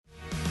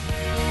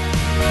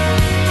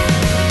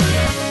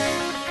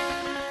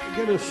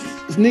a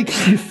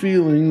sneaky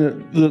feeling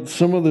that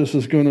some of this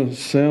is going to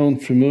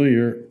sound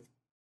familiar.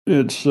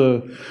 It's,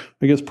 I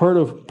guess, part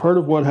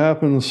of what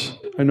happens.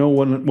 I know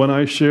when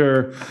I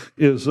share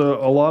is a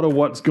lot of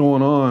what's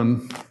going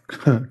on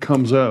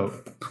comes out.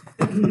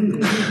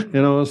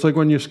 It's like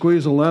when you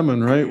squeeze a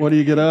lemon, right? What do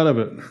you get out of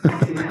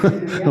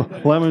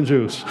it? Lemon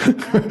juice,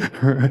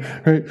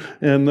 right?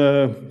 And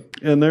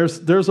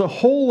there's a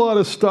whole lot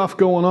of stuff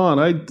going on.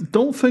 I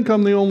don't think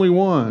I'm the only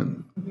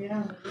one.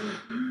 Yeah.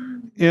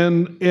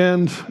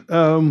 And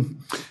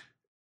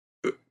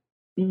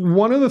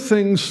one of the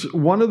things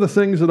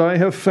that I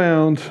have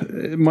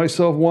found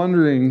myself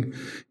wondering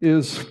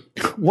is,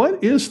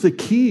 what is the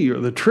key or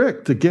the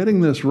trick to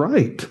getting this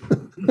right?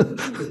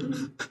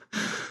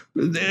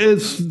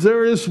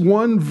 There is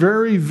one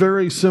very,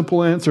 very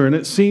simple answer, and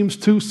it seems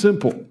too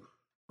simple,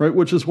 right?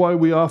 Which is why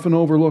we often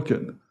overlook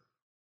it.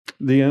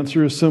 The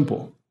answer is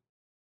simple.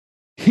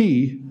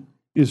 He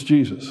is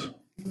Jesus.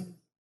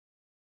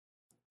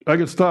 I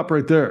could stop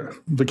right there.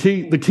 The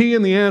key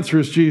and the answer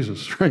is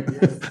Jesus, right?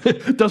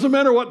 It doesn't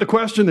matter what the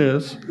question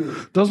is.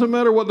 Doesn't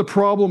matter what the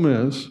problem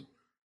is.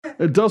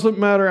 It doesn't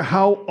matter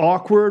how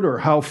awkward or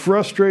how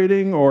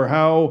frustrating or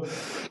how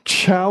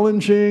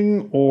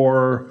challenging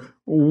or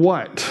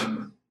what.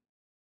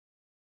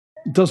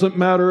 It doesn't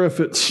matter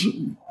if it's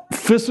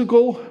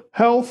physical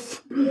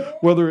health,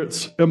 whether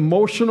it's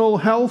emotional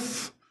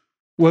health,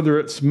 whether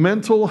it's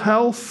mental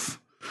health,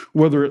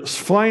 whether it's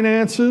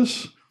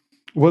finances,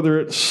 whether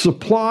it's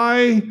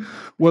supply,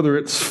 whether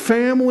it's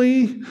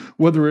family,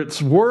 whether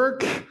it's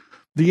work.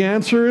 The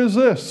answer is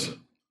this: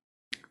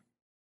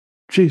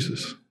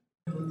 Jesus.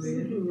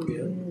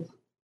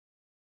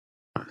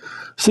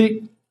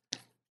 See,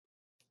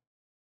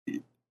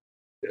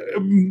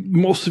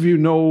 most of you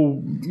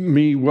know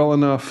me well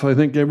enough. I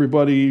think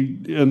everybody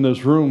in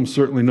this room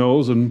certainly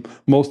knows, and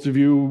most of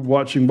you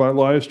watching by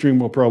live stream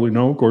will probably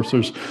know. Of course,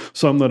 there's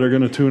some that are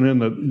going to tune in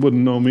that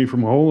wouldn't know me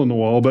from a hole in the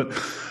wall, but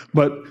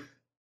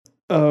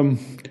I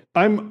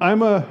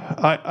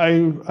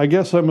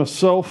guess I'm a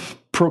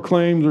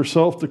self-proclaimed or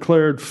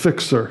self-declared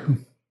fixer.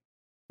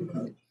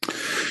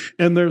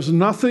 And there's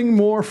nothing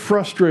more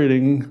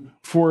frustrating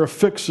for a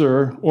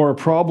fixer or a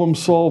problem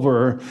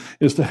solver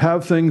is to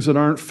have things that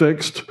aren't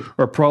fixed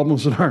or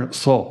problems that aren't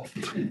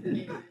solved.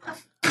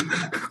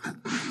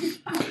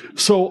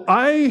 So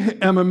I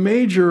am a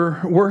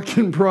major work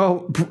in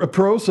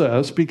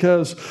process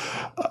because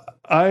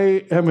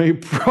I am a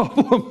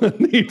problem that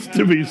needs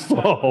to be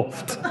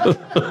solved.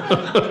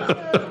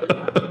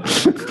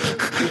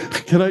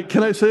 Can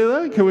I say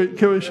that? Can we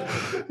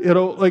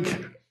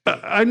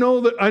I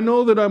know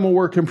that I'm a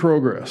work in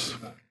progress.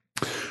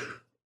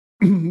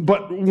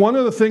 But one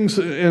of the things,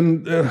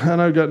 and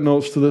I've got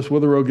notes to this,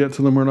 whether I'll get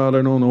to them or not,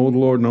 I don't know, the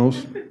Lord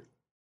knows,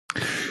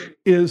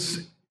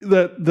 is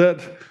that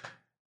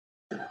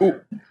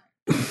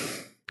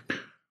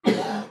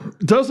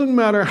doesn't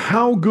matter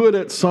how good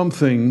at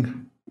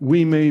something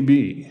we may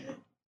be,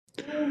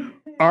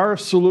 our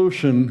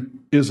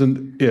solution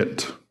isn't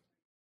it.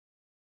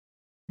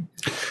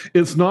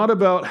 It's not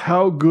about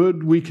how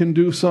good we can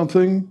do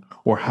something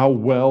or how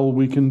well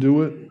we can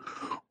do it,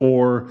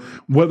 or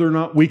whether or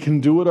not we can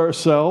do it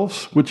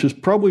ourselves, which is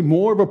probably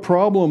more of a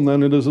problem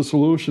than it is a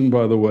solution,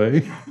 by the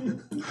way.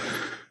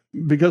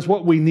 Because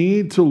what we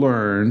need to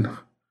learn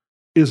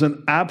is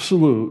an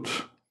absolute,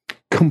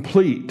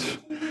 complete,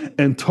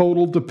 and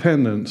total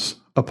dependence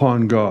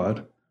upon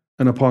God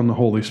and upon the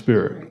Holy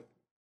Spirit.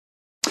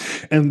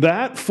 And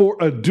that, for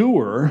a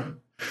doer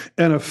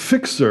and a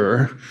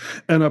fixer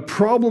and a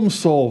problem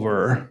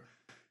solver,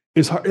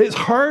 it's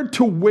hard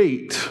to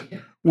wait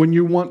when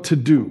you want to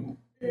do.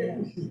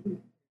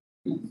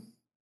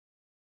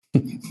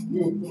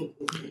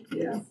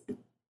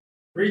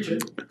 Preach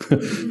it.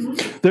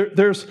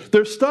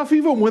 There's stuff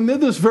even within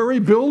this very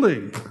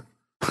building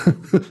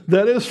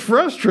that is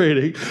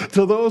frustrating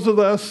to those of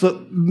us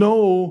that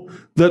know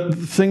that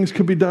things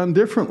could be done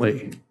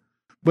differently.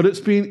 But it's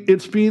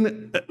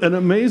been an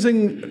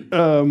amazing.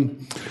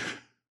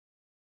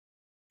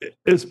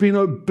 It's been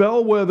a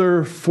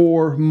bellwether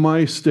for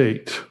my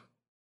state.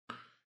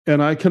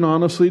 And I can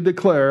honestly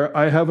declare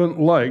I haven't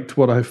liked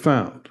what I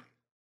found.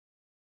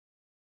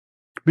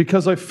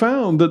 Because I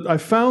found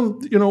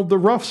the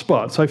rough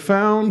spots. I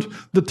found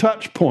the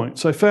touch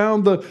points. I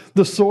found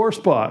the sore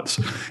spots.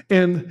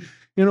 And,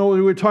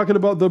 we were talking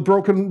about the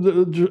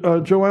broken,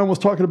 Joanne was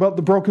talking about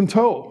the broken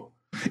toe.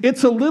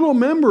 It's a little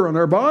member in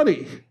our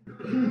body,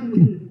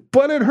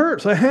 but it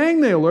hurts. A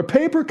hangnail or a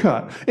paper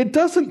cut. It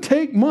doesn't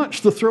take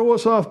much to throw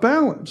us off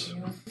balance.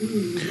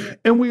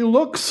 And we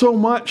look so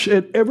much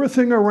at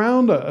everything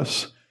around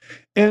us,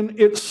 and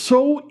it's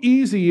so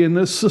easy in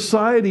this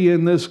society,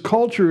 in this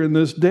culture, in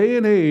this day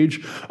and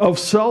age of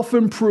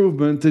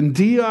self-improvement and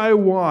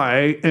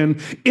DIY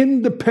and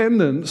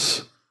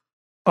independence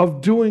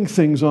of doing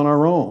things on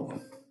our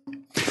own.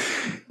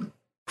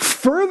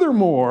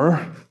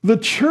 Furthermore, the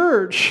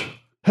church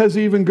has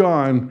even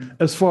gone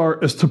as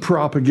far as to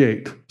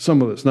propagate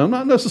some of this. Now,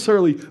 not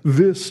necessarily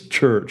this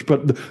church,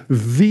 but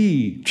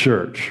the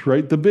church,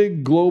 right? The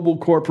big global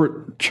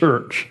corporate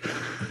church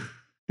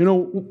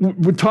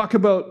We talk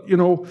about,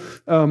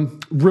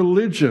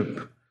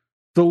 religion,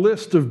 the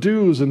list of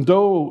do's and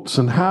don'ts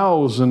and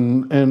how's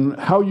and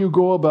how you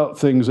go about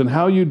things and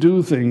how you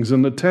do things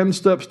and the 10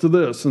 steps to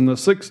this and the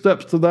 6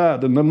 steps to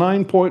that and the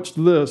 9 points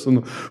to this and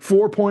the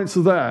 4 points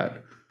to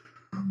that,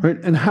 right?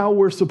 And how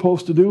we're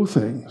supposed to do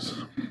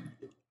things.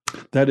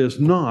 That is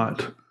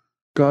not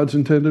God's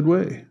intended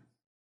way.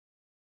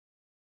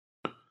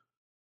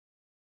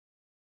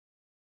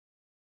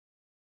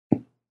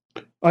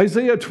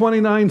 Isaiah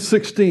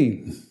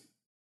 29:16.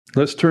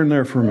 Let's turn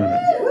there for a minute.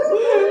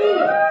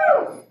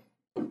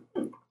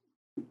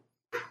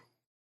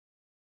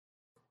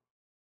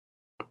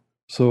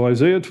 So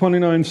Isaiah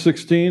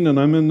 29:16, and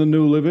I'm in the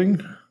New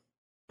Living.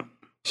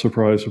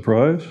 Surprise,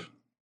 surprise.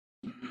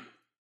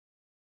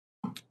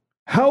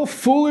 How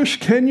foolish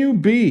can you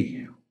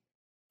be?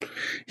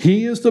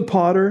 He is the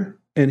potter,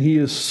 and he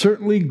is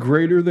certainly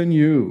greater than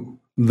you,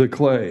 the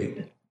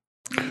clay.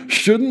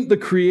 Shouldn't the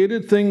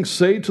created thing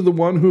say to the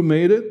one who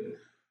made it?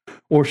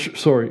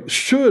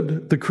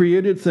 Should the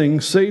created thing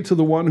say to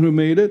the one who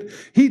made it,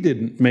 he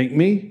didn't make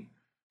me?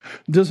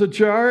 Does a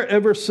jar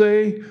ever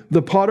say,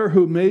 the potter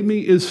who made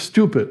me is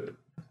stupid?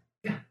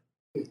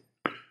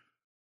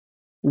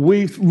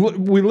 We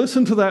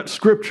listen to that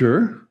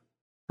scripture,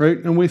 right?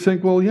 And we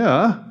think, well,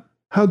 yeah,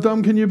 how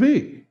dumb can you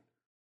be?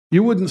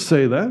 You wouldn't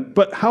say that.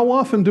 But how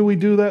often do we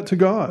do that to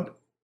God?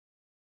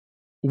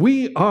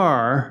 We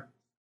are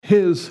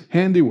his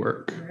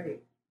handiwork.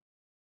 Right.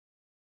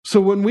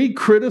 So when we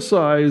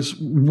criticize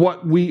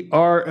what we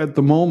are at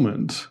the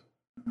moment,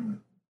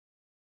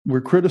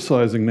 we're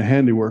criticizing the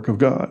handiwork of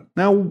God.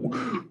 Now,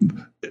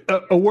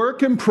 a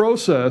work in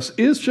process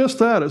is just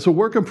that. It's a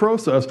work in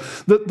process.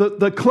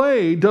 The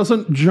clay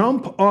doesn't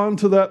jump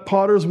onto that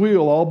potter's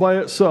wheel all by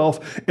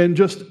itself and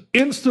just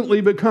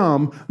instantly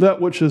become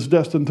that which is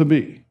destined to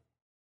be.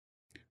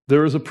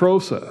 There is a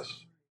process.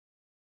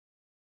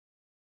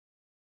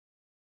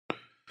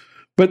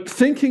 But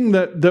thinking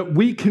that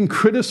we can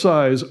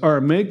criticize our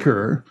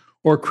maker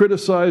or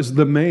criticize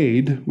the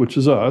made, which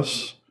is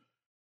us,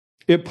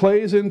 it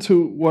plays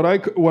into what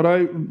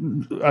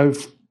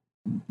I've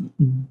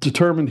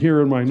determined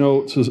here in my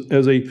notes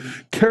as a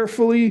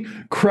carefully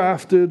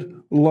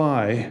crafted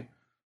lie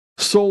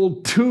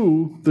sold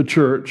to the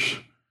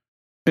church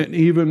and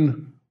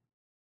even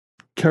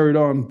carried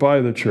on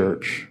by the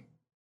church.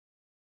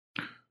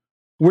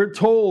 We're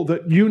told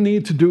that you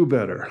need to do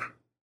better.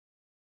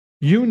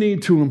 You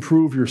need to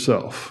improve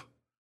yourself.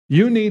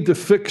 You need to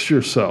fix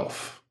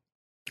yourself.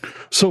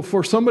 So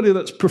for somebody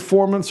that's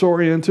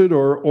performance-oriented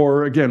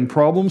or again,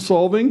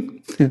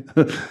 problem-solving,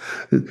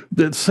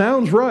 that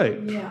sounds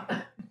right. Yeah.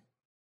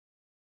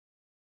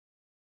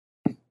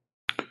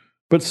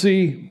 But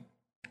see,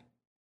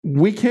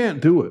 we can't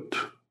do it,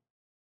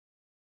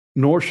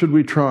 nor should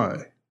we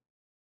try.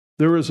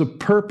 There is a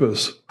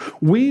purpose.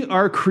 We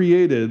are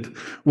created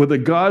with a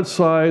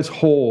God-sized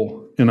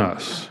hole in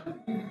us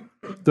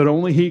that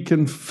only he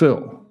can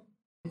fill.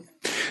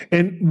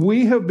 And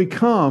we have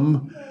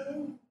become,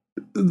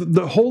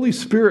 the Holy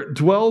Spirit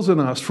dwells in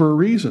us for a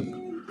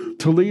reason,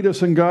 to lead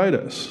us and guide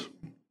us.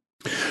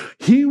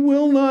 He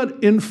will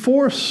not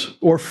enforce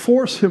or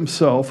force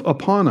himself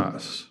upon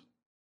us.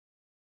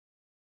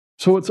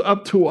 So it's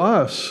up to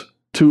us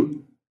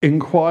to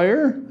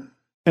inquire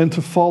and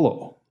to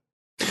follow.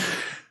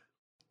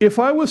 If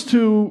I was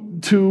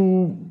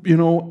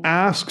to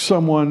ask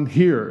someone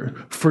here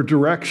for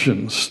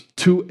directions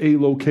to a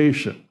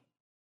location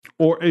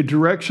or a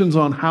directions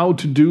on how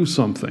to do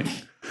something,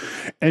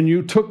 and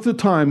you took the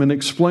time and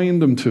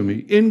explained them to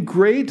me in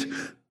great,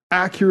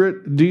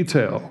 accurate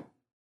detail,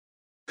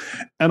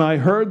 and I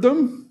heard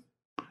them,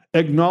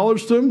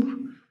 acknowledged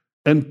them,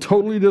 and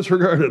totally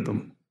disregarded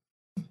them,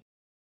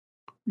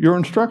 your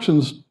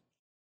instructions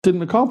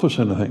didn't accomplish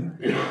anything.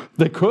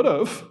 They could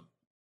have,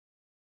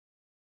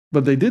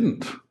 but they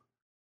didn't.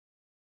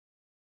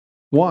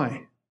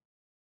 Why?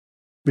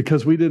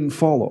 Because we didn't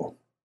follow.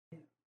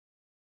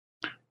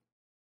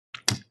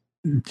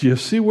 Do you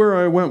see where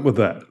I went with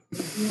that?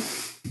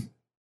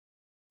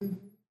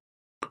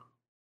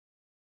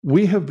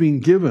 We have been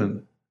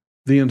given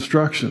the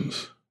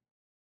instructions.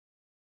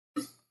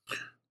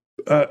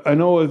 I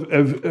know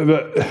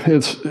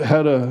it's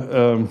had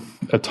a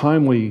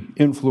timely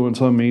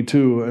influence on me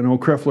too. I know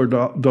Creflo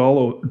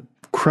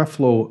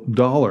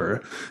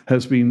Dollar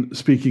has been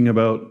speaking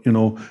about,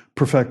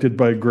 perfected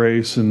by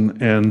grace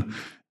and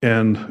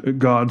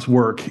God's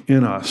work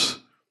in us.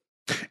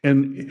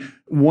 And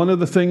one of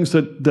the things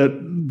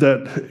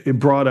that it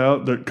brought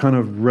out that kind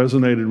of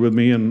resonated with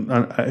me, and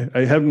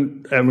I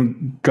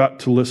haven't got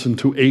to listen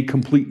to a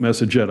complete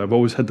message yet. I've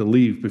always had to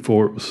leave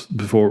before it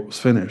was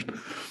finished.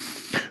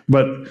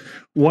 But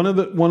one of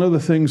the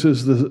things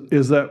is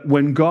that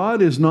when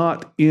God is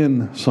not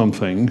in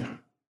something,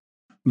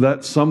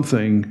 that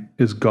something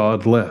is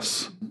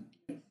godless.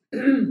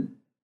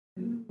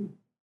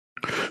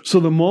 So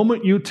the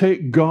moment you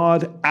take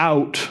God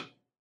out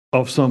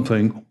of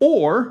something,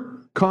 or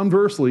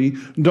conversely,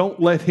 don't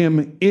let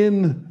him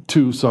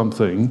into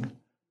something,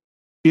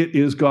 it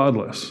is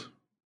godless.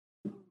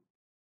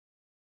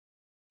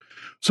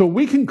 So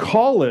we can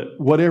call it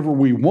whatever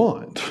we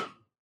want,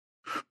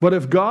 but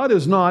if God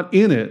is not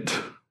in it,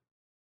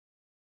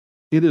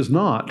 it is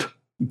not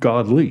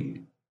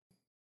godly.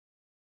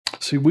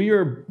 See, we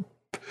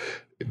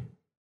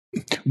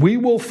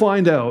will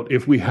find out,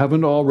 if we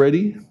haven't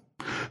already,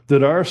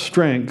 that our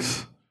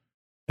strength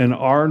and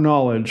our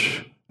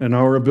knowledge and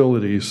our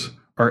abilities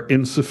are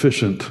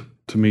insufficient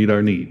to meet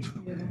our needs.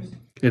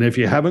 And if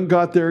you haven't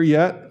got there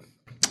yet,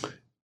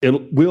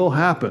 it will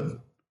happen.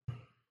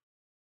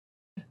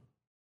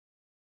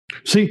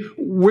 See,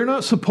 we're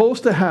not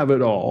supposed to have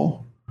it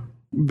all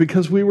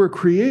because we were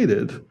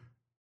created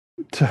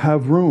to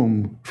have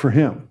room for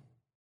Him.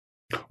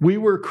 We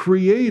were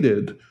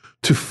created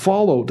to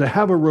follow, to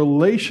have a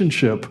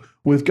relationship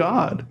with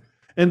God,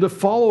 and to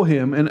follow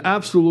Him in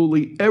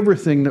absolutely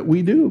everything that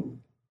we do.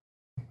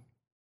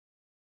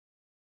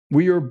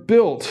 We are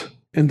built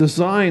and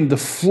designed to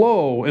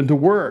flow and to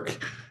work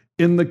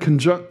in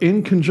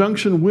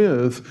conjunction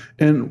with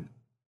and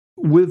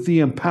with the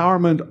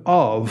empowerment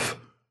of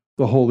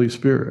the Holy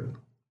Spirit.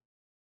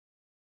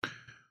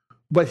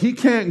 But He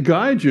can't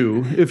guide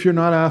you if you're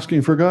not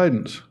asking for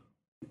guidance.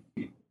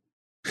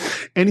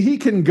 And He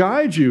can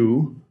guide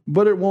you,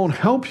 but it won't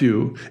help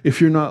you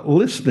if you're not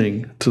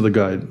listening to the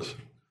guidance.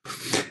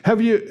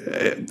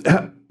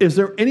 Is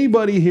there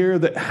anybody here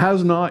that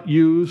has not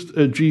used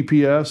a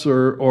GPS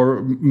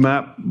or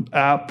map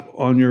app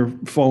on your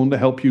phone to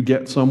help you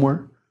get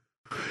somewhere?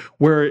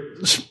 Where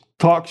it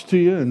talks to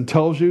you and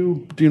tells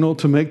you,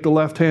 to make the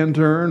left-hand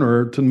turn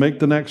or to make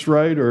the next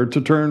right or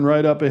to turn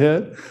right up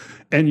ahead,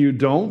 and you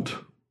don't?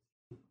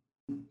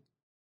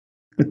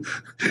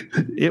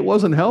 It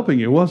wasn't helping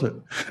you, was it?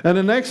 And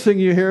the next thing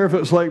you hear, if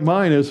it's like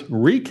mine, is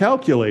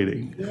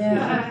recalculating.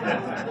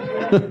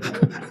 Yeah.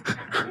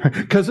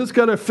 Because it's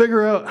got to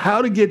figure out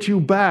how to get you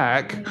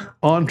back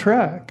on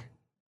track.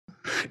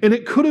 And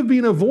it could have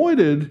been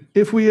avoided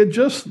if we had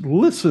just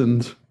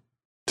listened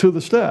to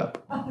the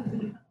step.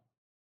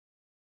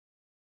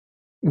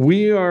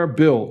 We are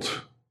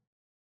built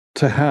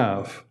to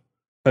have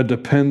a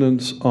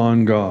dependence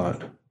on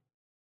God.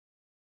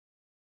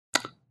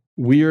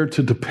 We are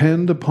to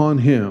depend upon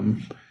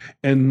Him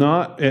and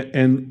not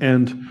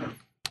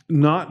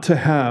to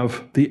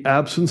have the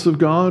absence of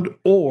God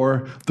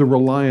or the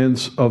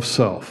reliance of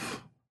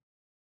self.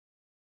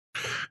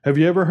 Have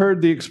you ever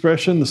heard the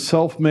expression, the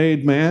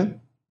self-made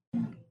man?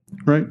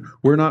 Right?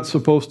 We're not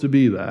supposed to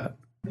be that.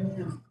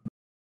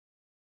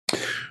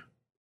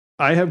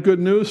 I have good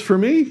news for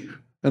me,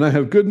 and I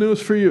have good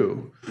news for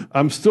you.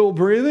 I'm still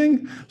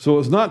breathing, so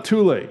it's not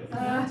too late.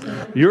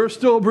 You're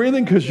still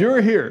breathing because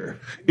you're here.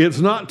 It's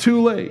not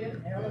too late.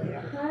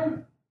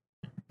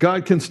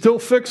 God can still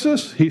fix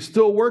us. He's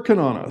still working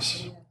on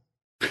us.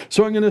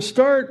 So I'm going to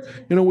start,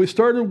 we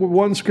started with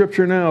one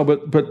scripture now,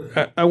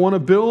 but I want to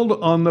build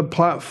on the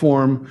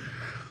platform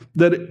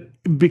that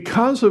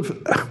because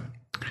of,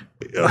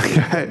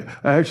 I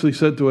actually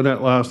said to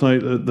Annette last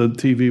night that the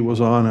TV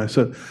was on, I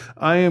said,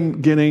 I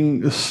am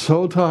getting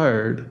so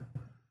tired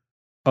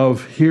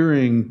of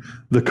hearing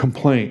the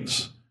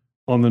complaints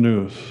on the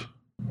news.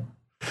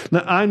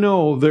 Now, I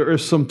know there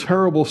is some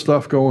terrible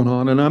stuff going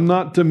on, and I'm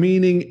not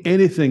demeaning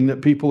anything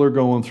that people are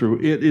going through.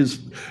 It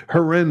is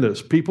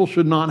horrendous. People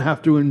should not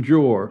have to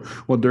endure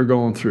what they're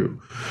going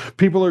through.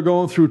 People are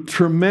going through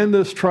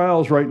tremendous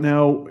trials right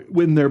now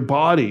in their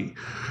body,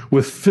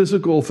 with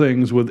physical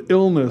things, with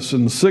illness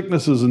and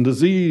sicknesses and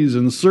disease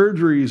and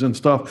surgeries and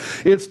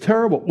stuff. It's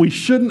terrible. We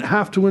shouldn't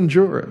have to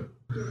endure it.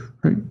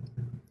 Right?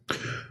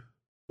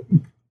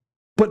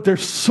 But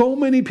there's so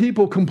many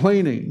people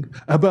complaining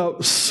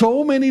about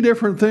so many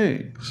different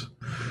things.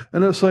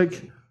 And it's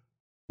like,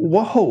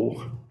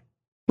 whoa.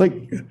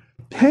 Like,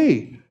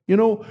 hey,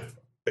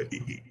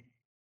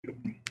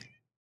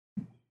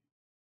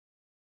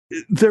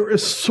 there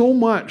is so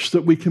much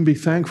that we can be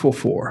thankful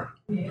for.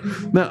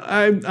 Now,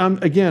 I'm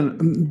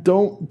again,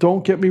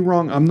 don't get me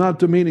wrong. I'm not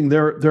demeaning.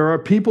 There are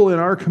people in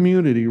our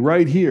community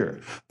right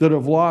here that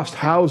have lost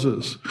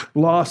houses,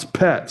 lost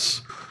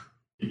pets.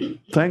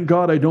 Thank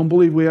God I don't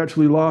believe we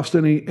actually lost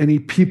any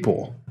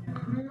people,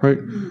 right?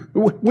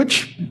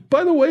 Which,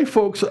 by the way,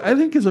 folks, I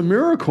think is a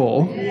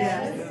miracle,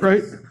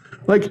 right?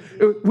 Like,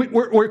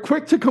 we're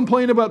quick to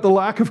complain about the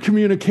lack of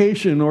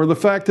communication or the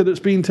fact that it's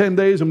been 10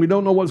 days and we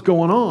don't know what's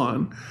going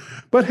on.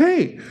 But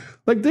hey,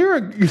 like there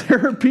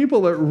are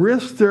people that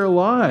risk their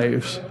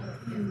lives,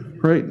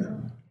 right?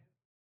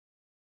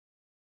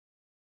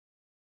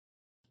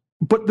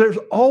 But there's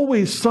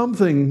always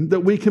something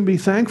that we can be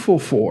thankful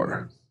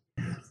for.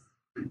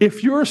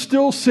 If you're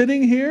still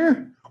sitting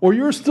here or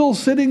you're still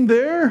sitting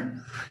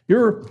there,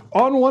 you're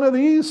on one of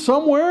these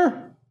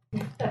somewhere,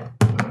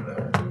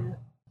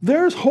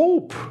 there's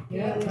hope.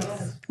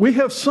 Yes. We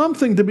have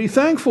something to be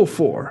thankful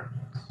for.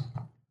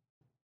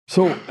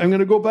 So I'm going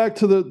to go back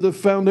to the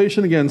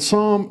foundation again.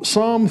 Psalm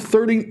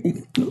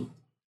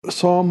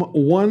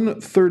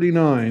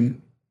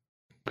 139.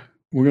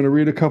 We're going to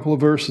read a couple of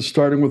verses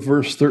starting with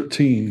verse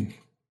 13.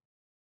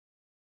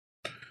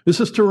 This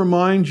is to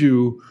remind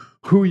you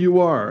who you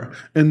are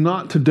and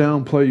not to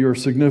downplay your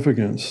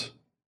significance.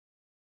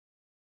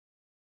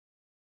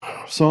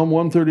 Psalm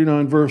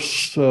 139,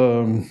 verse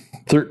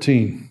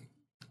 13.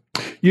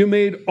 You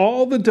made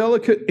all the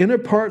delicate inner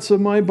parts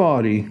of my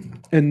body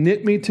and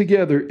knit me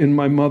together in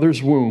my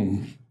mother's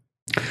womb.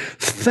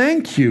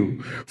 Thank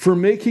you for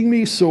making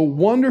me so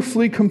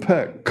wonderfully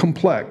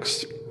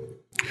complex.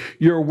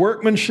 Your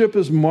workmanship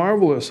is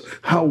marvelous.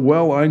 How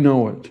well I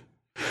know it.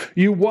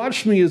 You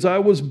watched me as I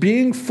was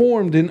being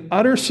formed in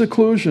utter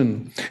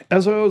seclusion,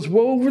 as I was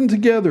woven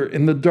together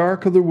in the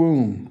dark of the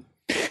womb.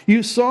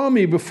 You saw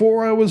me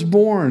before I was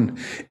born.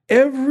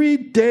 Every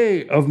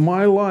day of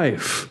my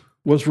life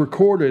was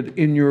recorded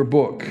in your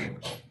book.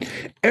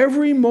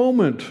 Every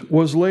moment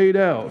was laid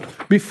out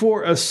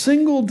before a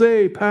single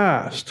day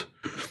passed.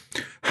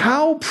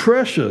 How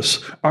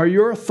precious are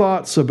your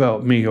thoughts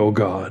about me, O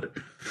God!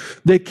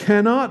 They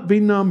cannot be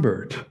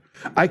numbered.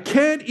 I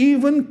can't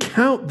even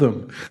count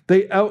them.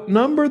 They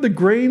outnumber the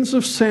grains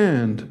of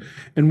sand.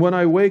 And when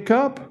I wake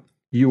up,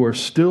 you are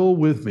still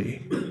with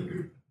me.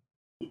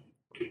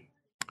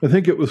 I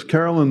think it was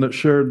Carolyn that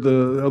shared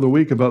the other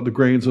week about the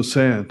grains of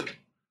sand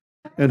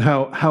and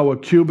how a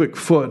cubic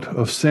foot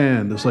of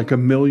sand is like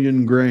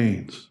 1,000,000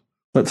 grains.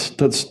 That's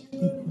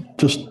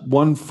just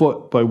 1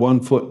 foot by 1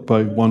 foot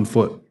by 1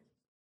 foot.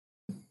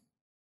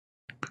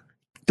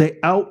 They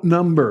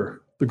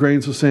outnumber the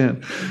grains of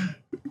sand.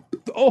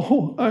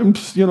 Oh, I'm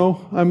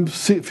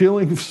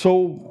feeling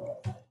so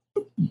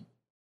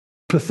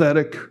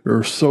pathetic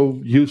or so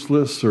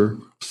useless or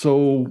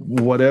so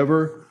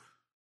whatever.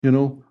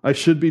 I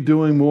should be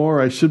doing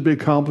more. I should be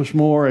accomplished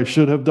more. I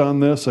should have done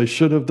this. I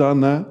should have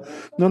done that.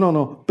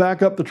 No.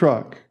 Back up the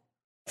truck.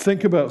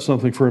 Think about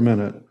something for a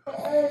minute.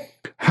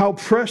 How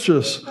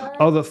precious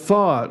are the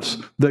thoughts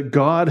that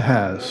God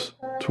has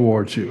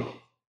towards you.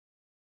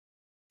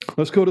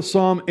 Let's go to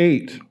Psalm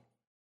 8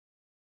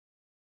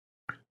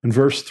 and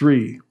verse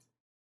 3.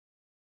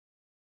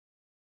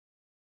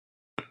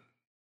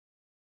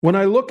 When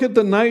I look at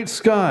the night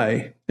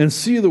sky and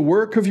see the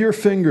work of your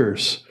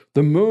fingers,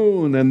 the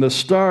moon and the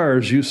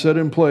stars you set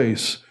in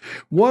place,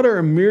 what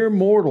are mere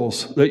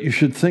mortals that you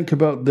should think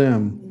about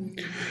them?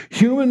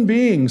 Human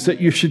beings that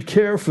you should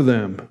care for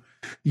them.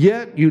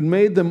 Yet you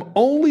made them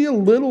only a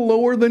little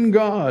lower than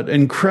God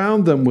and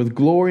crowned them with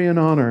glory and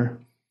honor.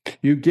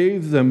 You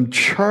gave them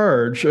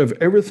charge of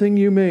everything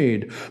you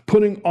made,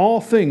 putting all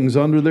things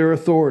under their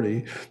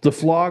authority, the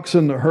flocks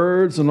and the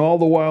herds and all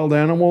the wild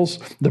animals,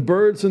 the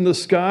birds in the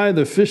sky,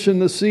 the fish in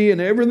the sea,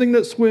 and everything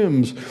that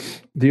swims,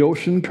 the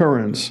ocean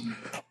currents.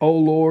 O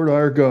Lord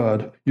our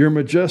God, your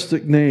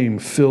majestic name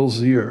fills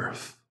the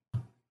earth.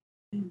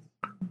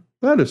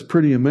 That is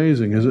pretty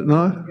amazing, is it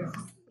not?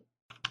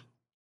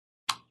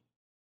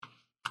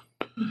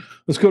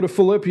 Let's go to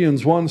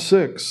Philippians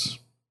 1:6.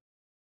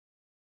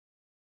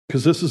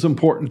 Because this is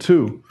important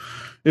too.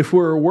 If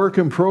we're a work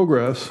in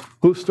progress,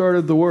 who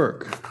started the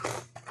work?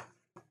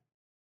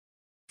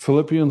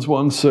 Philippians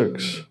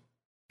 1:6.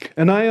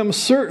 And I am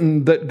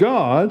certain that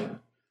God,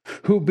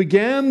 who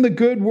began the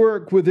good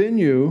work within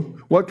you,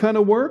 what kind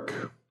of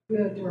work?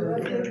 Good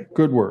work.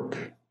 Good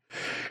work.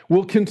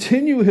 Will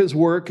continue his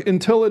work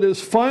until it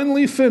is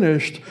finally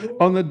finished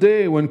on the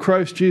day when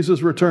Christ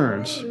Jesus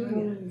returns.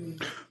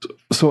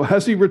 So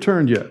has he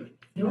returned yet?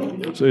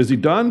 So is he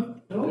done?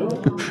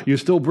 You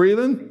still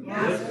breathing?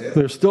 Yes.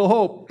 There's still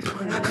hope.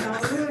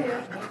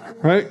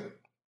 Right?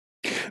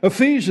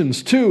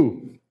 Ephesians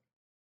 2.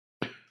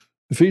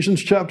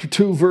 Ephesians chapter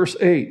 2, verse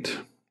 8.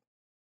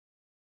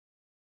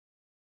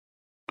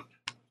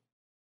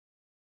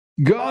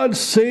 God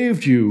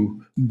saved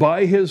you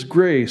by his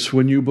grace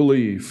when you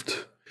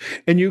believed.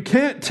 And you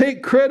can't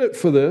take credit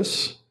for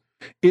this.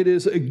 It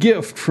is a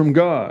gift from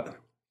God.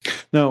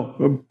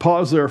 Now,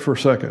 pause there for a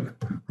second.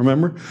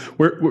 Remember,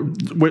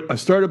 I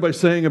started by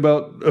saying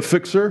about a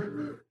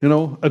fixer,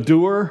 a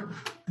doer,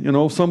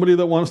 somebody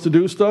that wants to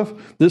do stuff.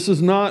 This is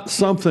not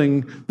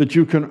something that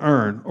you can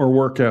earn or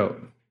work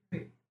out.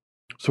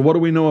 So what do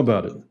we know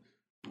about it?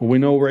 Well, we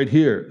know right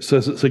here. It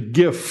says it's a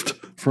gift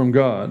from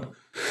God.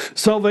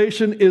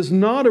 Salvation is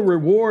not a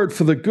reward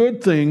for the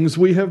good things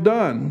we have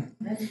done.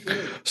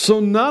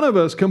 So none of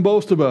us can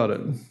boast about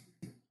it.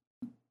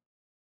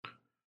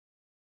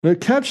 Now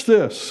catch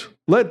this.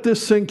 Let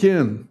this sink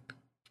in.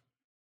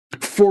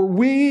 For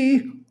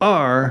we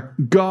are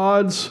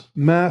God's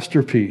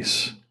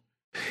masterpiece.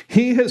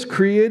 He has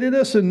created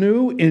us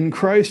anew in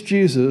Christ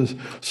Jesus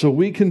so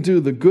we can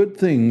do the good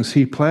things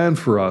he planned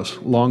for us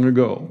long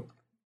ago.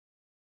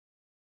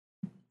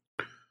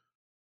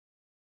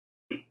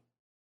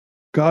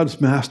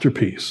 God's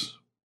masterpiece.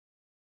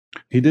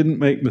 He didn't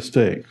make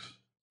mistakes.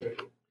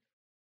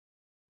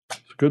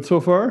 Good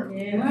so far?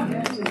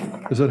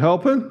 Yeah. Is it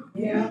helping?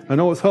 Yeah. I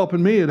know it's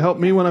helping me. It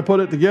helped me when I put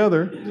it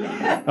together.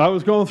 I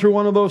was going through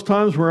one of those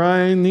times where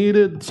I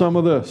needed some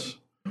of this.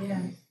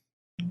 Yeah.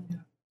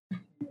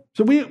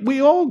 So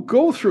we all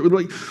go through,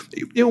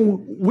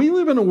 we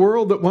live in a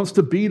world that wants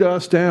to beat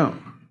us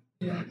down.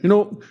 Yeah.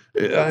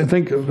 I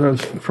think I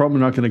was probably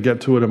not going to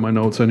get to it in my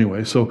notes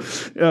anyway. So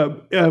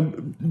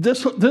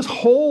this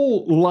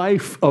whole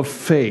life of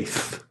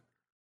faith,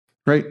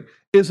 right,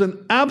 is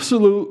an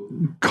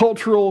absolute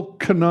cultural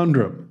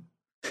conundrum.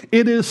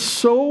 It is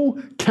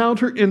so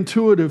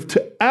counterintuitive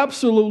to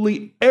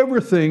absolutely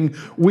everything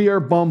we are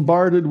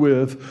bombarded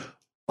with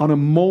on a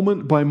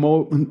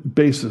moment-by-moment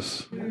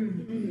basis.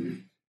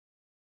 You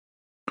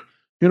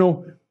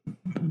know,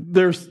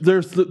 there's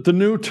the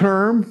new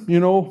term,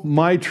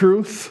 my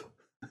truth.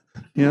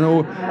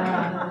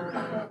 Yeah.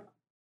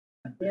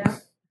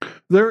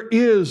 There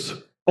is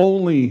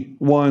only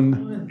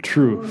one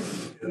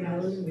truth.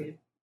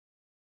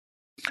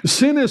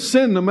 Sin is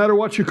sin, no matter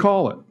what you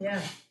call it.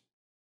 Yeah.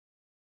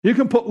 You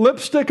can put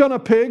lipstick on a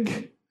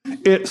pig,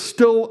 it's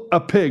still a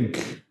pig.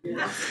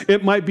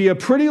 It might be a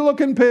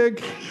pretty-looking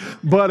pig,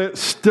 but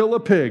it's still a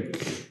pig.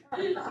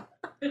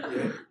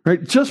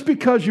 Right? Just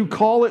because you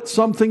call it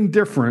something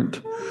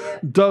different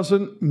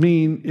doesn't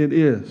mean it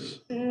is.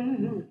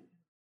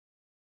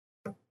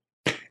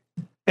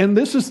 And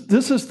this is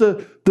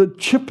the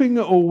chipping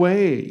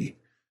away.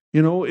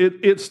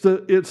 It's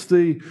the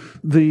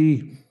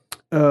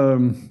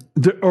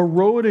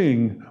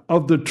eroding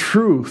of the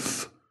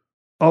truth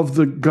of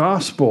the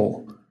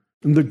gospel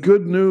and the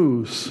good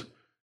news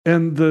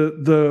and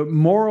the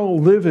moral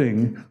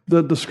living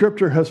that the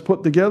Scripture has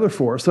put together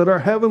for us, that our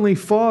Heavenly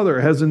Father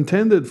has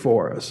intended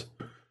for us.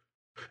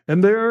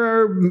 And there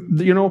are,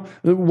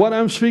 what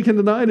I'm speaking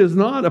tonight is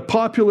not a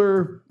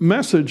popular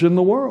message in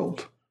the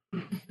world.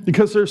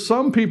 Because there's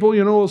some people,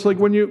 it's like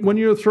when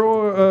you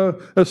throw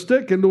a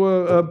stick into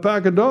a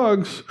pack of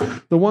dogs,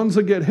 the ones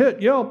that get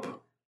hit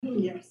yelp.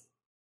 Yes.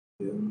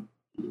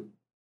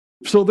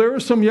 So there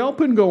is some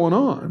yelping going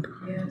on.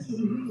 Yes.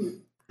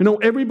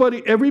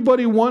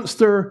 Everybody wants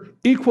their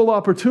equal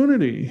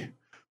opportunity,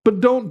 but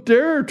don't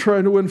dare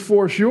try to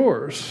enforce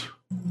yours.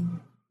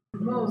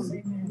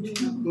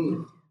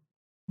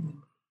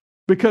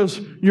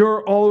 Because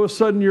all of a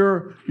sudden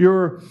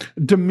you're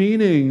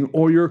demeaning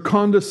or you're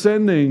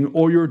condescending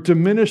or you're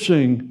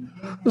diminishing.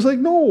 It's like,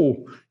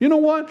 no, you know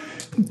what?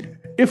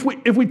 If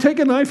we take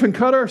a knife and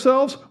cut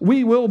ourselves,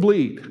 we will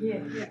bleed.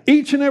 Yeah.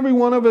 Each and every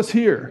one of us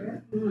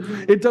here.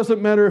 It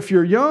doesn't matter if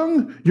you're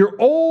young, you're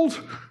old.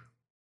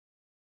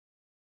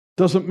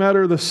 Doesn't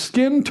matter the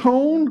skin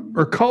tone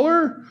or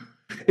color.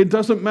 It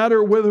doesn't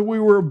matter whether we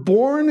were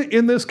born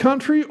in this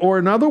country or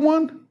another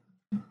one.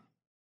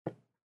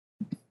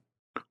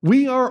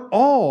 We are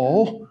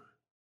all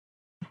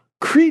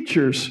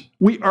creatures.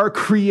 We are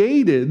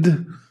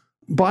created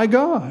by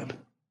God.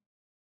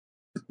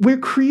 We're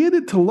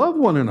created to love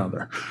one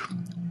another.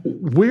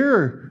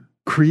 We're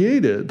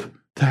created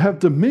to have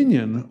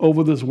dominion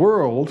over this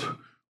world,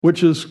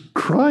 which is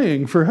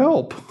crying for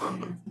help.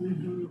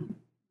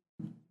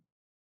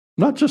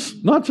 Not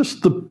just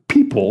the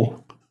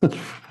people, but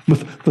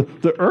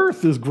the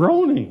earth is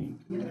groaning.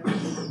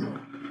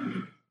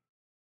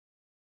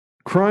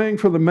 Crying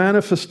for the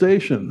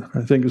manifestation,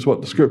 I think is what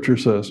the Scripture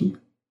says.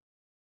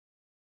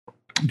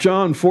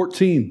 John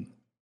 14.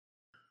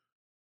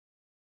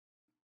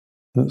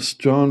 That's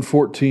John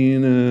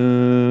 14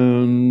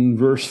 and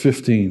verse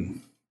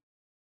 15.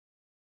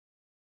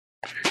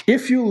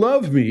 If you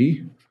love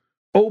me,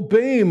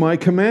 obey my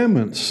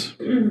commandments,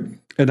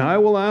 and I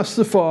will ask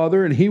the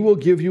Father, and he will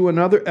give you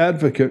another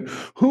advocate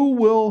who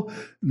will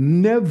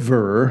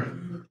never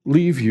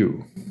leave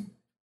you.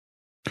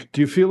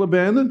 Do you feel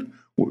abandoned?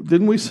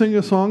 Didn't we sing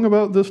a song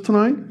about this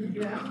tonight?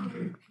 Yeah.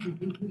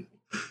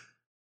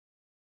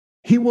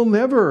 He will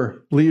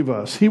never leave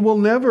us. He will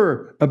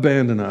never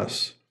abandon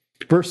us.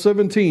 Verse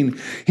 17,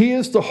 he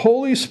is the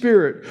Holy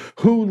Spirit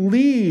who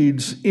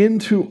leads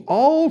into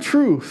all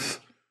truth.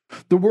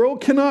 The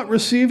world cannot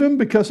receive him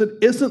because it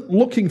isn't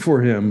looking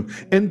for him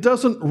and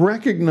doesn't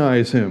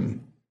recognize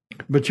him.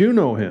 But you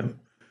know him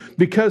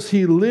because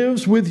he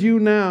lives with you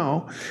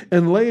now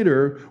and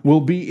later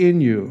will be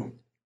in you.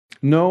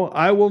 No,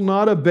 I will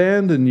not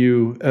abandon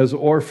you as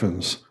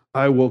orphans.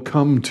 I will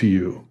come to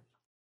you.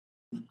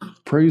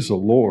 Praise the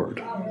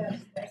Lord.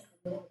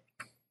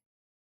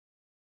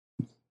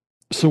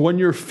 So when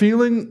you're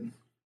feeling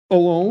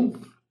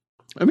alone,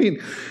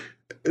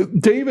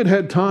 David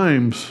had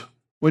times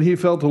when he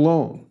felt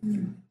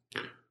alone.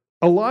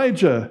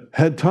 Elijah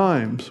had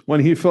times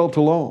when he felt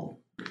alone.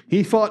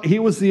 He thought he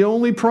was the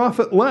only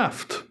prophet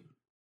left,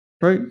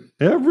 right?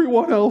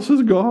 Everyone else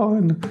is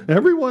gone.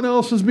 Everyone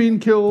else is being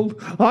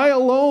killed. I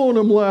alone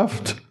am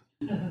left.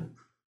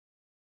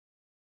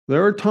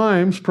 There are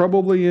times,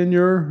 probably in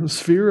your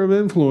sphere of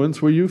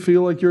influence, where you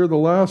feel like you're the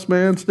last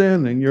man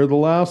standing. You're the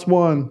last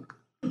one,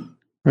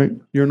 right?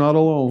 You're not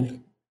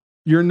alone.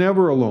 You're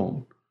never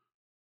alone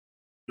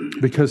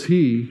because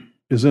he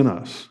is in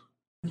us.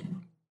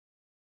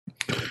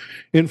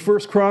 In 1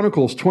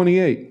 Chronicles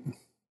 28,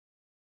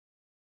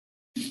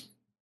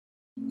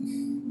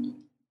 in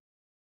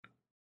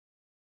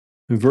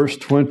verse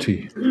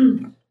 20,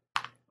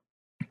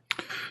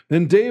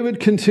 then David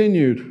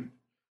continued,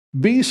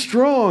 be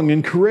strong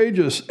and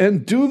courageous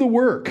and do the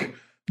work.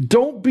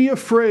 Don't be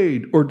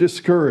afraid or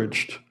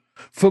discouraged.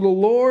 For the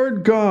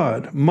Lord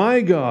God,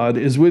 my God,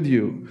 is with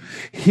you.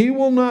 He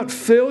will not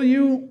fail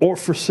you or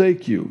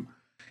forsake you.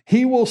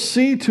 He will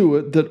see to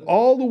it that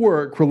all the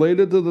work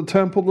related to the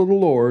temple of the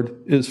Lord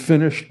is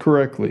finished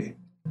correctly.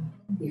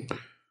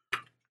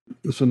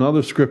 There's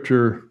another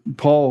scripture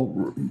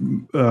Paul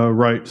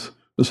writes.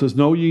 It says,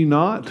 "Know ye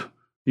not,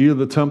 ye are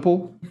the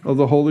temple of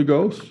the Holy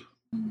Ghost?"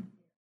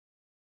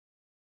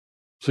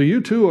 So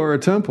you too are a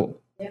temple.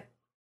 Yep.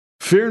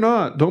 Fear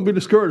not. Don't be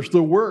discouraged.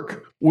 The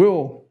work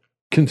will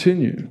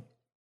continue.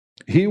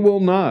 He will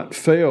not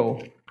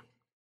fail,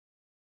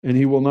 and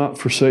he will not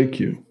forsake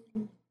you.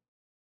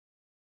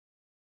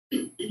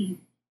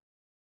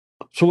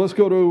 So let's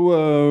go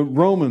to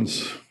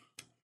Romans.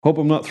 Hope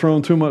I'm not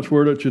throwing too much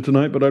word at you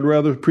tonight, but I'd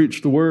rather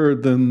preach the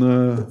word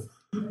than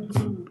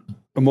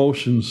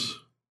emotions,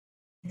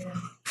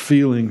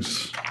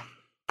 feelings,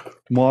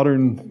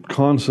 modern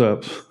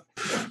concepts.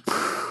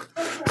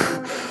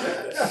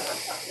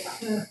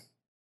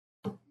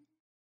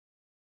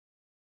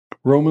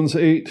 Romans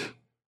 8,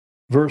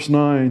 verse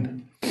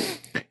 9.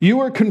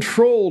 You are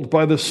controlled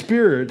by the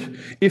Spirit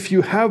if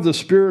you have the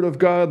Spirit of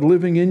God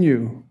living in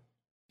you.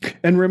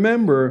 And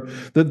remember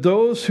that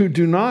those who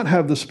do not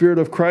have the Spirit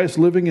of Christ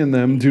living in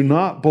them do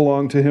not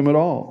belong to him at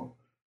all.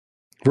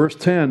 Verse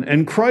 10,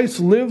 and Christ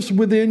lives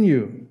within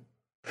you.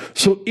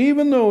 So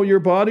even though your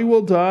body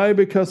will die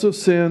because of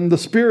sin, the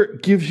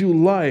Spirit gives you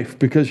life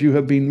because you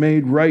have been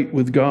made right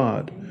with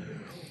God.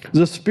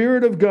 The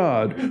Spirit of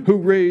God, who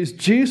raised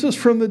Jesus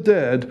from the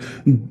dead,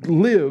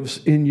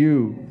 lives in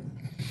you.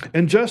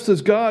 And just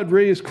as God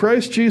raised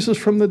Christ Jesus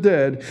from the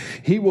dead,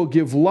 he will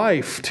give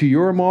life to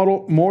your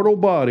mortal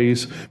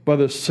bodies by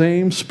the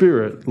same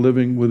Spirit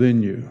living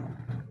within you.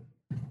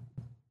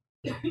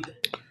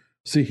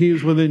 See, he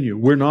is within you.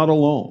 We're not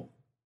alone.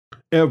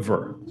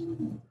 Ever.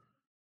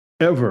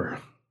 Ever.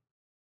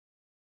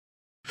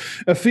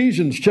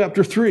 Ephesians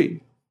chapter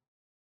 3.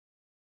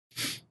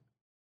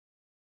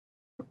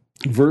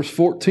 Verse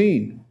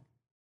 14.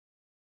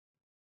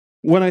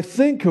 When I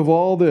think of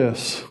all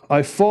this,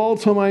 I fall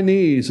to my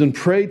knees and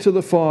pray to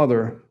the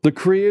Father, the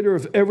creator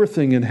of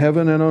everything in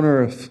heaven and on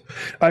earth.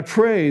 I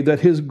pray that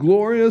his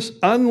glorious,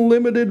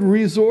 unlimited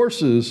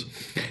resources,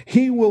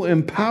 he will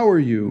empower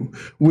you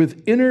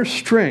with inner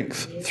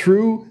strength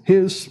through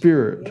his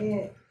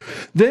Spirit.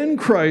 Then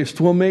Christ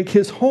will make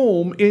his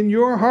home in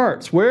your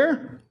hearts.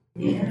 Where?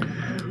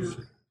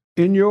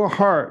 In your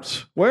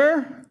hearts.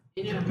 Where?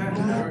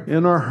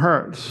 In our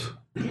hearts.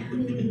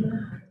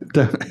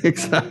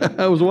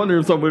 I was wondering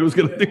if somebody was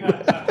going to do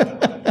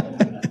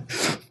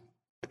that.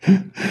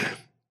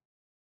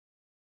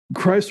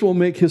 Christ will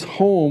make his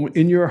home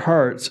in your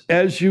hearts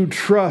as you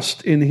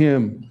trust in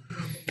him.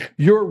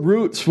 Your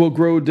roots will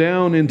grow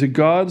down into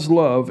God's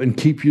love and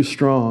keep you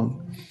strong.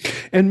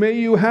 And may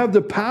you have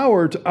the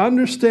power to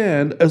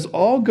understand, as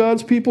all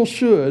God's people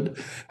should,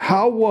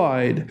 how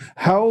wide,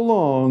 how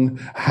long,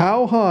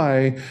 how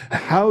high,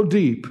 how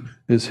deep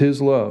is his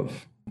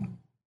love,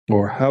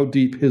 or how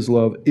deep his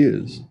love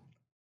is.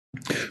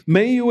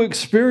 May you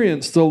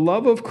experience the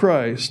love of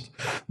Christ,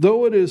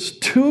 though it is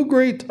too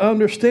great to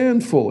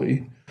understand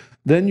fully.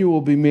 Then you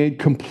will be made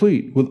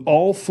complete with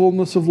all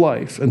fullness of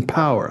life and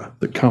power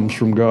that comes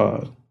from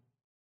God.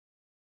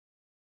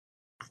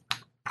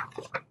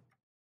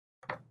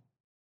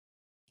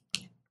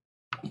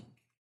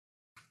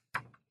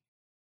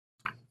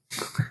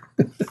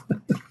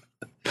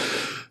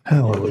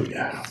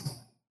 Hallelujah.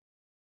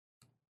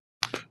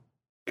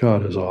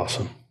 God is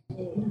awesome.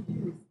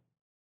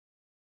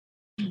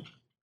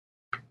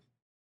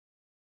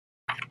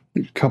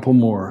 A couple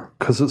more,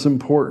 because it's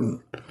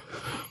important.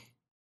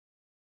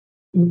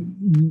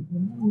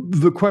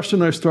 The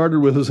question I started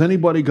with, has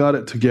anybody got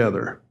it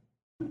together?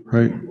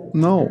 Right?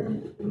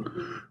 No.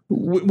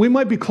 We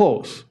might be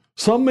close.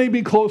 Some may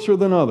be closer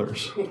than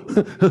others.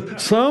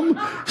 Some,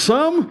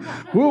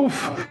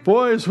 oof,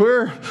 boys,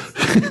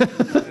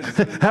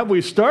 have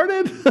we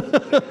started?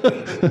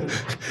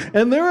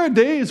 And there are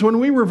days when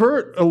we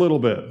revert a little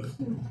bit.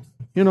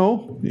 You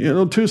know,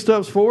 2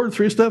 steps forward,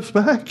 3 steps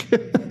back.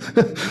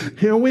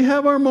 We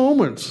have our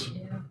moments.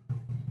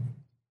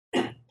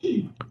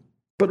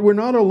 But we're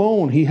not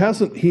alone. He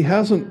hasn't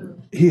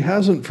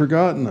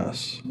forgotten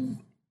us.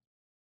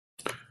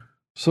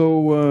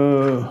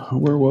 So,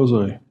 where was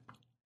I?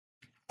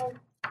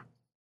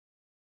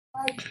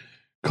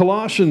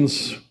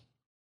 Colossians.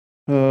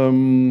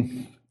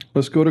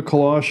 Let's go to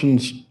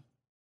Colossians.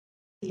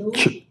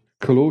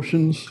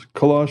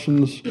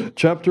 Colossians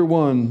chapter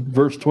 1,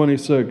 verse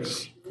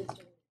 26.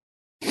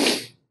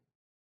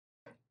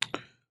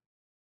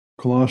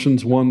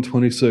 Colossians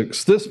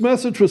 1:26. This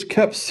message was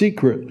kept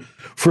secret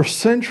for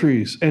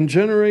centuries and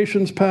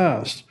generations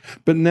past,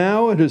 but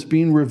now it has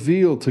been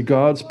revealed to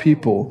God's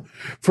people.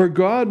 For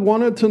God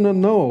wanted to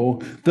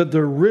know that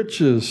the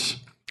riches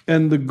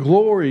and the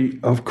glory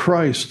of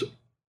Christ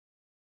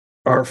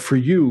are for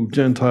you,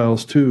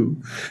 Gentiles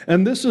too.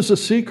 And this is a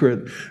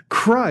secret.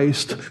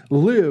 Christ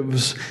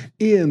lives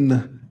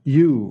in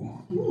you.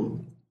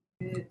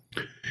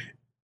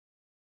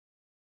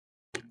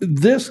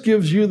 This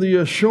gives you the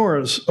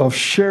assurance of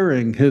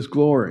sharing his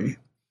glory.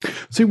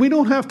 See, we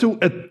don't have to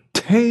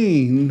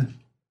attain,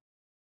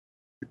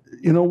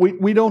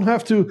 we don't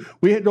have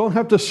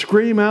to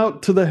scream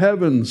out to the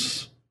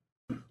heavens.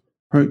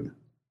 Right?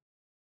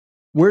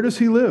 Where does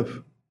he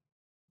live?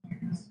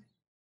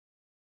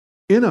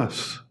 in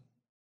us.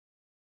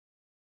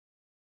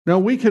 Now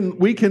we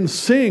can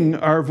sing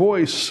our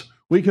voice,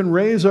 we can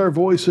raise our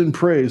voice in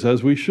praise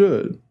as we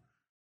should,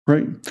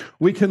 right?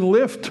 We can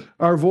lift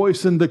our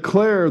voice and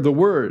declare the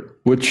word,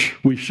 which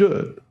we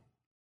should,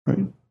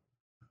 right?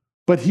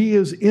 But he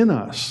is in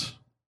us.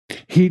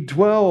 He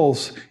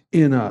dwells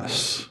in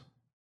us.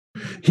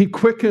 He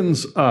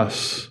quickens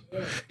us.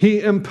 He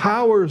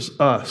empowers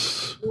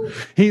us.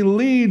 He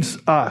leads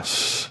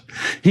us.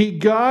 He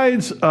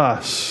guides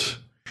us.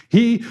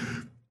 He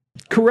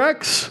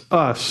corrects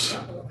us.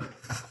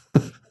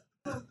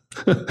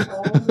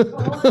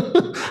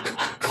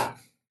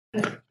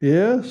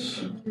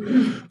 Yes.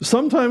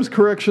 Sometimes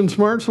correction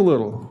smarts a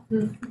little.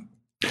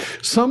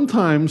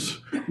 Sometimes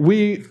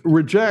we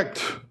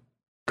reject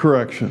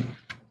correction.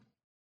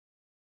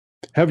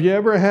 Have you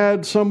ever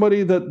had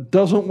somebody that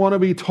doesn't want to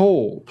be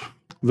told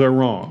they're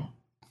wrong?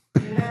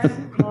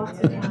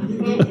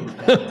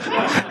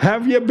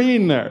 Have you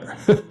been there?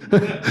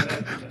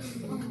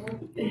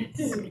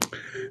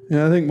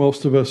 Yeah, I think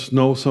most of us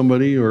know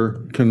somebody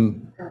or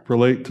can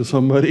relate to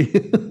somebody.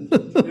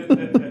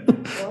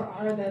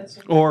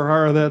 Or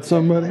are that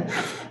somebody?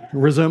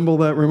 Resemble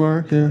that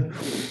remark? Yeah.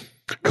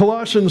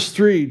 Colossians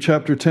 3,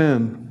 chapter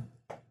 10.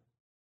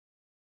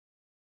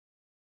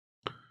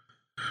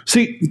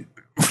 See,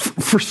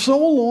 for so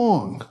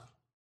long,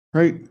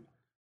 right,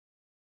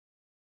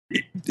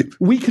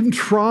 we can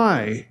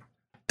try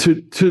to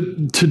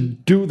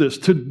do this,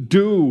 to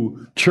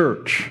do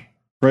church,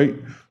 right?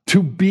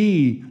 To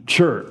be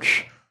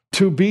church,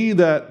 to be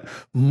that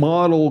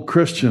model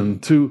Christian,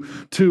 to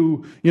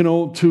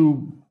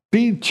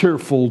be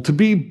cheerful, to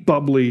be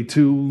bubbly,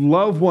 to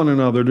love one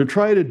another, to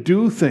try to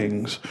do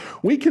things.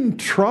 We can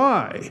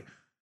try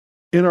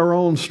in our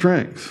own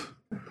strength.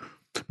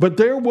 But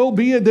there will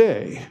be a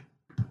day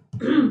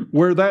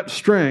where that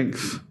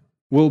strength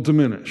will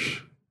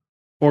diminish,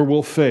 or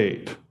will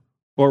fade,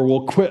 or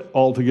will quit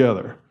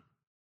altogether.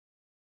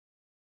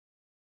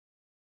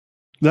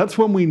 That's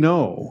when we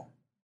know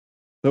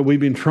that we've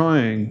been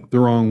trying the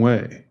wrong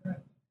way.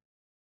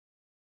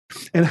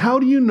 And how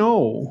do you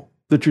know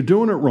that you're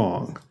doing it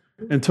wrong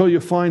until you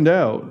find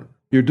out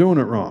you're doing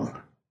it wrong?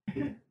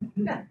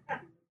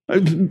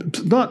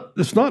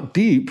 It's not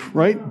deep,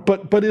 right?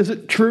 But is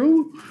it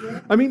true?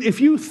 I mean,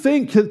 if you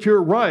think that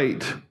you're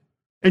right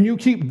and you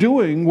keep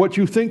doing what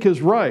you think is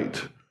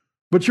right,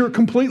 but you're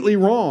completely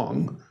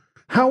wrong,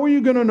 how are you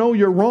going to know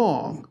you're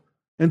wrong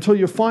until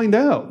you find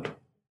out?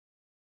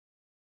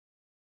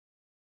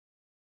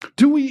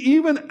 Do we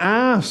even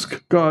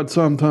ask God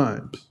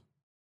sometimes,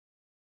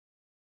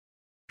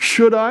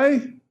 should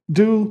I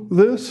do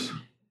this?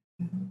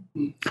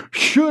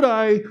 Should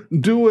I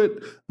do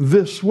it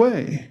this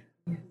way?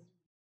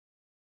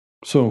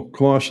 So,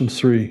 Colossians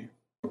 3,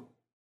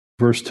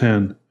 verse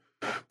 10.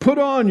 Put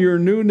on your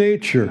new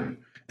nature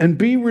and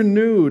be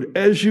renewed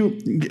as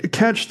you,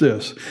 catch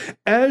this,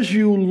 as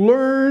you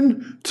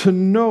learn to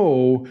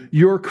know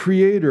your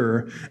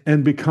Creator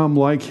and become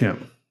like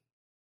Him.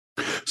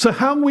 So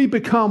how we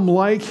become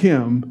like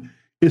Him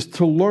is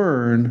to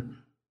learn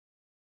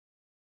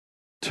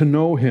to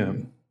know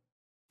Him.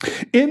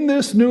 In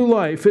this new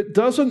life, it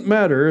doesn't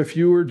matter if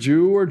you are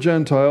Jew or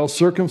Gentile,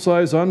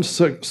 circumcised,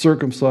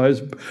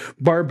 uncircumcised,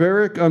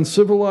 barbaric,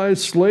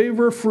 uncivilized, slave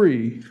or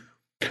free.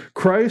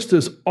 Christ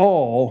is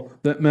all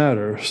that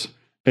matters,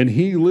 and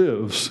He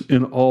lives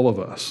in all of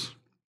us.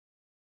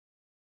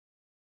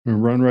 We'll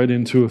run right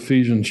into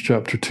Ephesians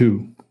chapter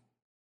 2.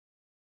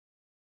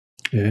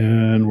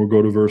 And we'll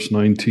go to verse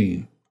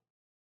 19.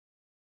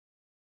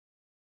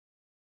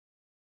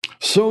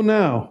 So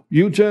now,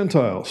 you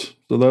Gentiles,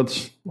 so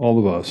that's all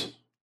of us,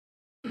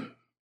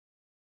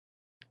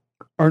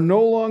 are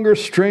no longer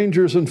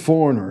strangers and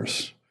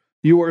foreigners.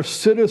 You are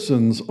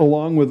citizens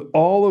along with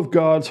all of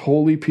God's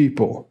holy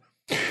people.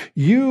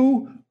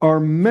 You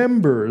are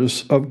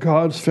members of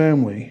God's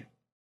family.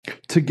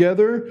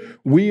 Together,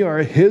 we are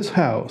His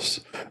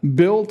house,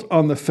 built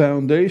on the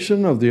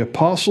foundation of the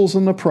apostles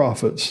and the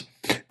prophets,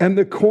 and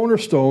the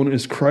cornerstone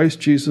is Christ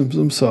Jesus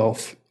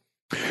Himself.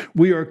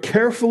 We are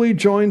carefully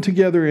joined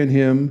together in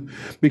Him,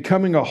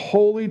 becoming a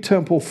holy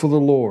temple for the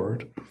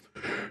Lord.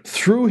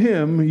 Through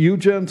Him, you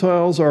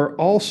Gentiles are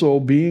also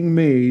being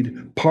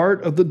made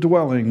part of the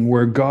dwelling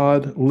where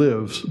God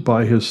lives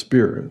by His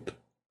Spirit.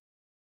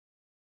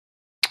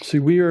 See,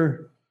 we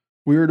are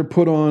to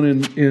put on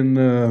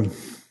in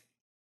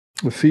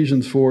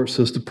Ephesians 4, it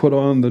says to put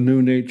on the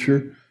new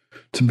nature,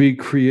 to be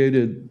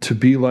created to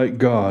be like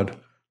God,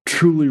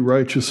 truly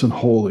righteous and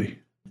holy.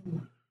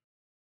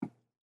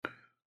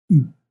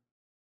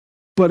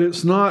 But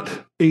it's not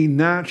a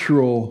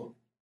natural,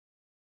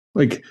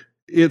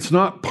 it's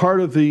not part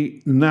of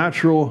the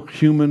natural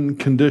human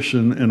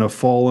condition in a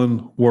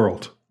fallen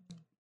world.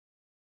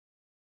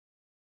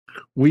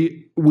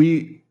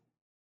 We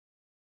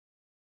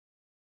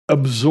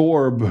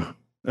absorb,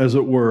 as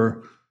it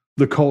were,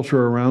 the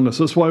culture around us.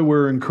 That's why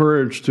we're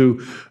encouraged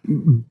to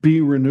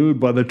be renewed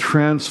by the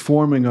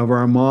transforming of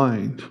our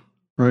mind,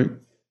 right?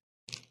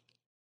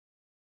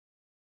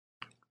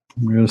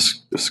 I'm going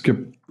to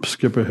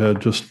skip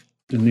ahead just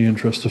in the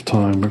interest of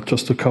time, but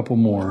just a couple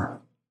more.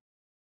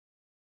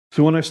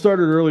 So when I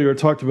started earlier, I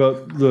talked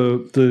about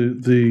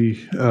the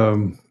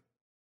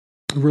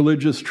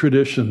religious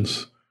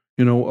traditions,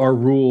 our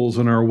rules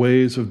and our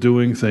ways of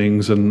doing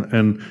things, and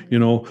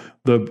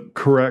the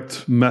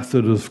correct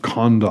method of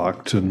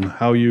conduct, and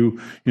how you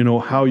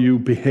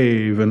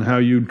behave and how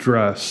you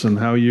dress and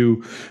how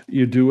you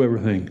do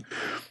everything.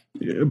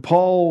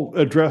 Paul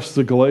addressed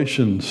the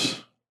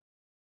Galatians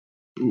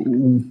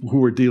who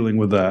were dealing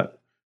with that.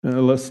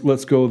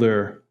 Let's go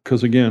there,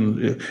 because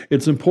again,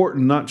 it's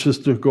important not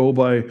just to go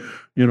by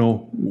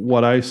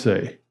what I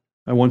say.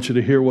 I want you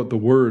to hear what the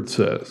Word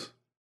says.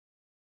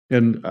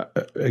 And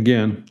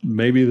again,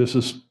 maybe this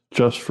is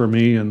just for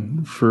me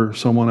and for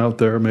someone out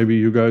there. Maybe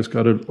you guys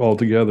got it all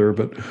together,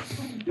 but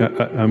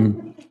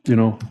I'm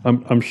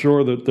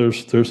sure that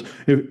there's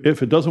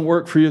if it doesn't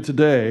work for you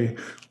today,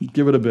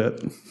 give it a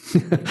bit.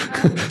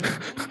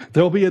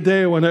 There'll be a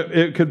day when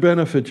it could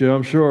benefit you,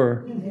 I'm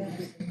sure.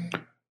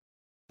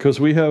 Because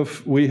we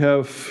have,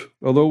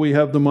 although we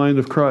have the mind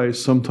of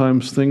Christ,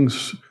 sometimes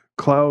things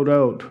cloud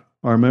out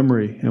our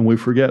memory and we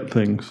forget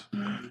things,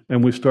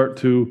 and we start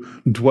to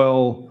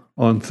dwell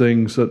on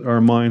things that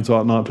our minds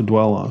ought not to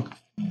dwell on.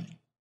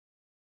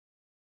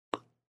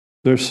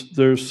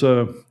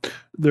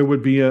 There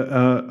would be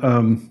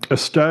a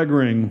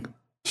staggering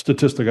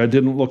statistic. I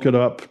didn't look it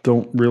up.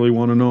 Don't really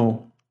want to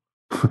know.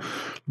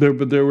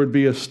 But there would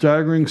be a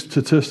staggering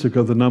statistic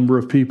of the number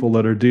of people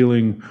that are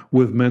dealing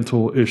with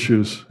mental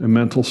issues and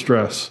mental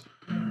stress.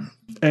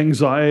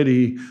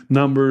 Anxiety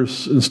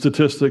numbers and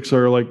statistics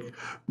are like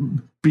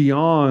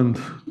beyond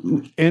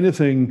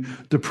anything.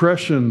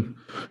 Depression,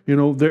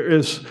 there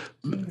is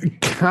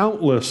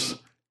countless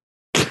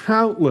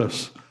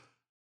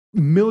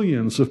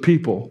millions of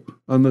people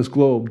on this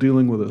globe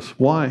dealing with this.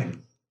 Why?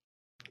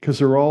 Because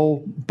they're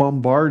all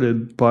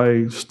bombarded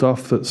by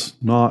stuff that's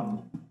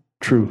not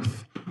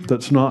truth,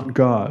 that's not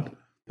God,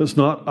 that's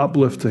not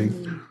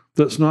uplifting,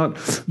 that's not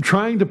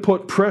trying to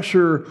put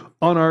pressure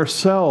on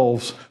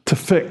ourselves to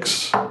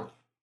fix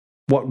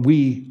what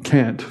we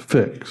can't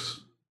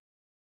fix.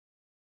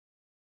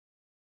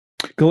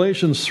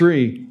 Galatians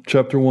 3,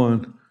 chapter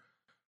 1.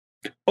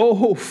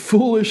 Oh,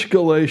 foolish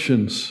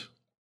Galatians,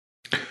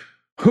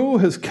 who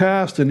has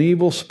cast an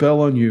evil spell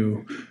on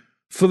you?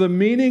 For the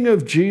meaning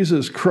of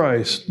Jesus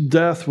Christ's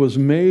death was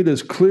made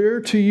as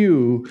clear to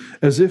you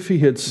as if he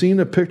had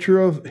seen a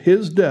picture of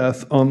his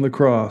death on the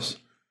cross.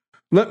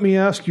 Let me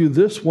ask you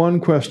this one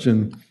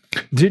question.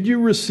 Did you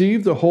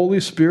receive the Holy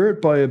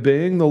Spirit by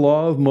obeying the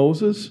law of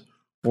Moses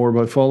or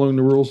by following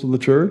the rules of the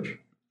church?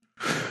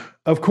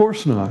 Of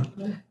course not.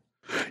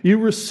 You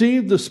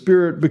received the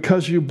Spirit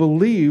because you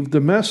believed the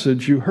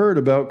message you heard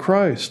about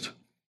Christ.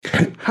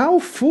 How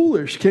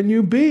foolish can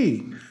you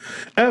be?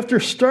 After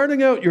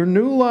starting out your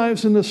new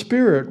lives in the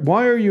Spirit,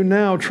 why are you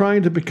now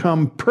trying to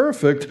become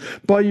perfect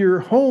by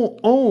your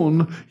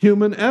own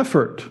human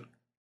effort?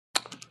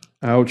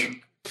 Ouch.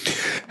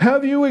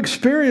 Have you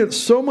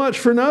experienced so much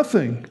for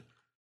nothing?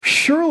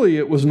 Surely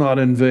it was not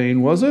in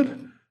vain, was it?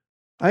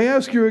 I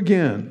ask you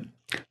again,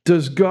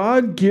 does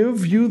God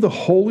give you the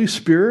Holy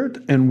Spirit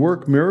and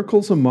work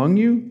miracles among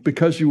you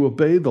because you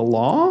obey the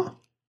law?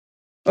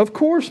 Of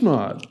course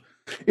not.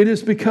 It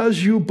is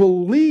because you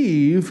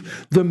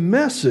believe the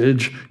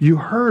message you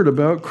heard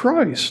about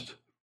Christ.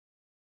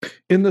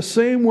 In the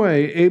same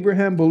way,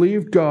 Abraham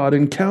believed God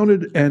and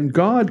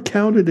God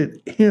counted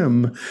it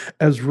him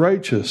as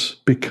righteous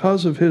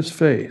because of his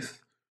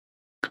faith.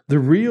 The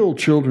real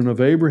children of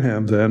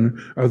Abraham,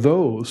 then, are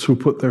those who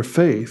put their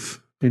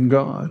faith in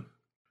God.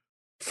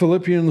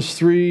 Philippians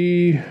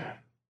 3.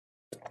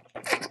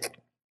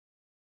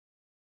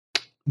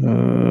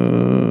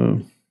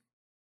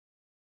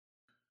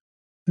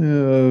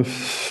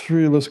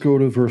 Let's go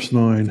to verse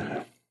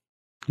 9.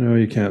 No,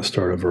 you can't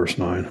start at verse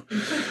 9.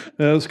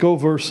 Let's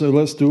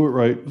do it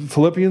right.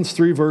 Philippians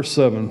 3, verse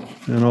 7,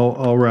 and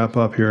I'll wrap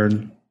up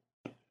here.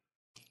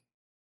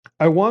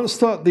 I once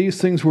thought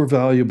these things were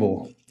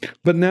valuable,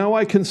 but now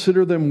I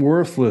consider them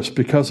worthless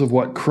because of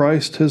what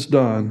Christ has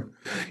done.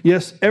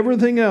 Yes,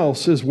 everything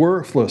else is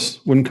worthless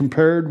when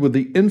compared with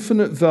the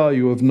infinite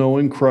value of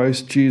knowing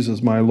Christ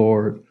Jesus, my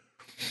Lord.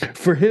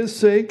 For his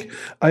sake,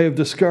 I have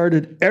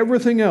discarded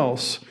everything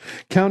else,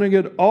 counting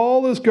it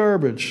all as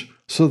garbage,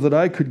 so that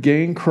I could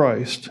gain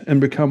Christ and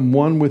become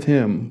one with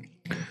him.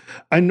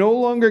 I no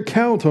longer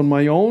count on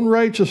my own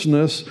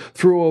righteousness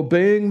through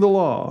obeying the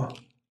law.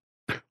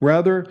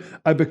 Rather,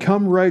 I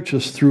become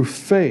righteous through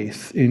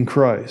faith in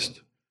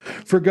Christ.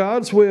 For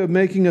God's way of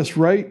making us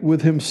right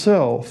with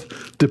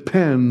himself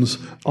depends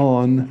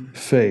on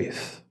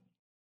faith.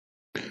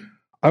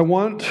 I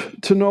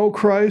want to know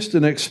Christ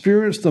and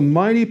experience the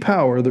mighty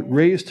power that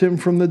raised him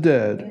from the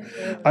dead.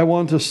 I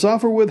want to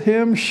suffer with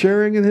him,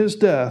 sharing in his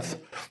death,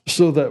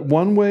 so that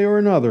one way or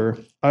another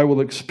I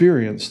will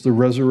experience the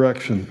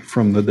resurrection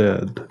from the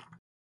dead.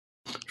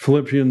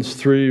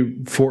 Philippians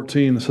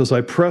 3:14 says,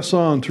 I press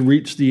on to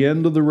reach the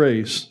end of the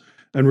race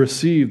and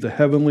receive the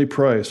heavenly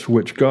prize for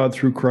which God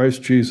through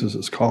Christ Jesus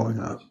is calling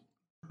us.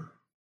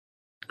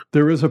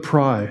 There is a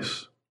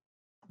prize.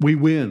 we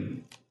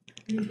win.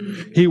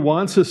 He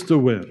wants us to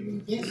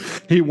win.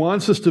 He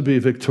wants us to be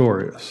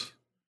victorious.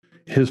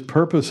 His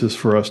purpose is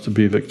for us to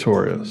be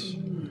victorious.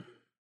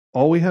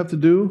 All we have to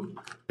do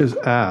is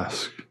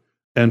ask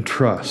and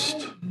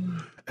trust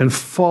and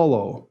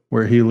follow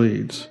where he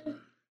leads.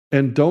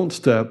 And don't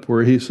step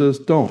where he says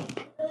don't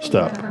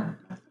step.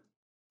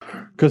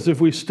 Because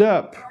if we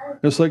step,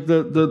 it's like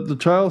the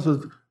child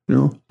says,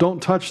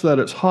 don't touch that,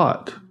 it's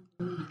hot.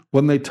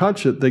 When they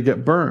touch it, they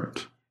get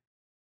burnt.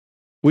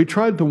 We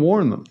tried to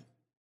warn them.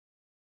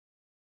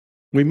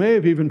 We may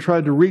have even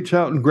tried to reach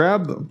out and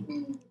grab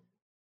them.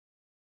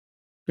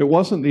 It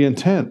wasn't the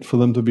intent for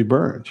them to be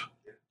burned.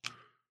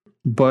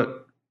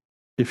 But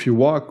if you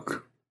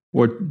walk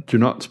what you're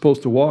not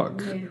supposed to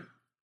walk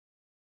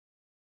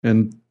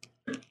and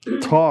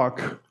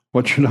talk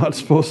what you're not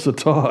supposed to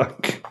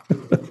talk,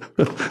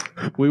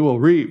 we will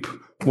reap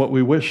what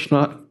we wish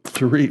not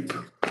to reap.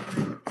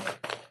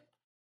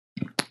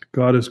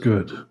 God is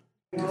good.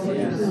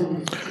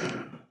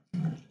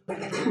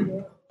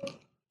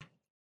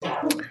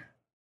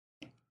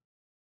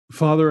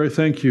 Father, I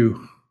thank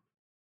you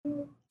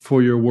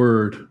for your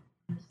word.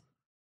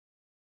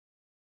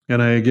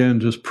 And I again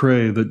just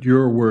pray that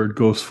your word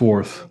goes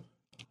forth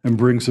and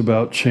brings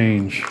about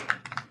change.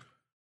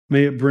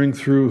 May it bring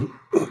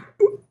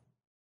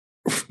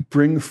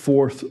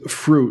forth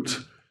fruit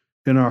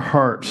in our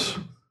hearts,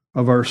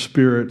 of our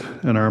spirit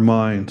and our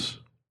minds,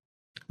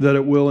 that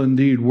it will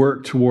indeed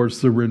work towards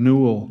the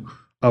renewal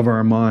of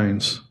our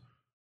minds,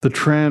 the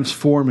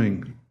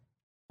transforming.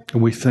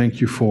 And we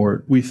thank you for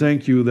it. We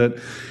thank you that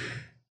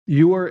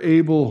you are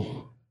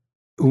able,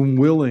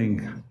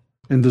 willing,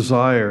 and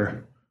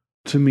desire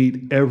to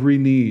meet every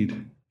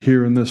need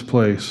here in this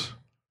place.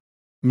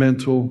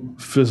 Mental,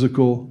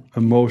 physical,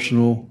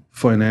 emotional,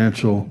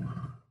 financial,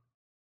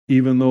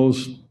 even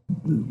those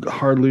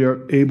hardly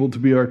are able to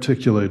be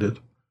articulated.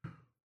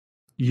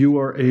 You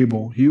are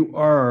able. You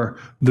are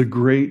the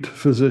great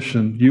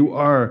physician. You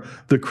are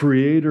the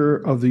creator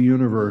of the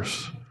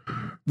universe.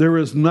 There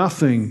is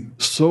nothing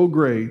so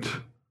great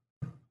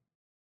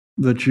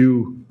that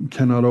you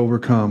cannot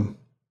overcome.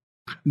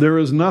 There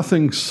is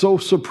nothing so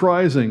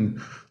surprising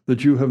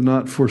that you have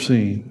not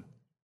foreseen.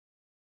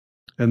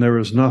 And there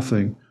is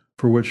nothing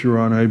for which you're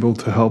unable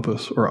to help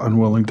us or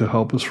unwilling to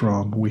help us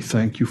from. We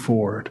thank you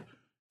for it.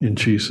 In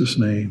Jesus'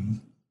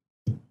 name.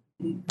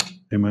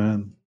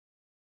 Amen.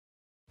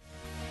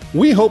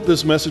 We hope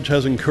this message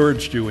has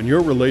encouraged you in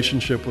your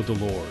relationship with the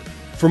Lord.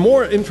 For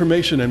more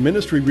information and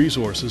ministry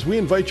resources, we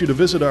invite you to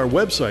visit our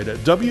website at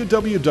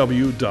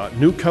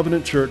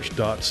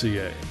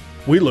www.newcovenantchurch.ca.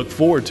 We look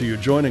forward to you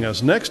joining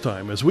us next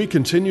time as we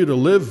continue to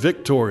live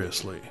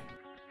victoriously.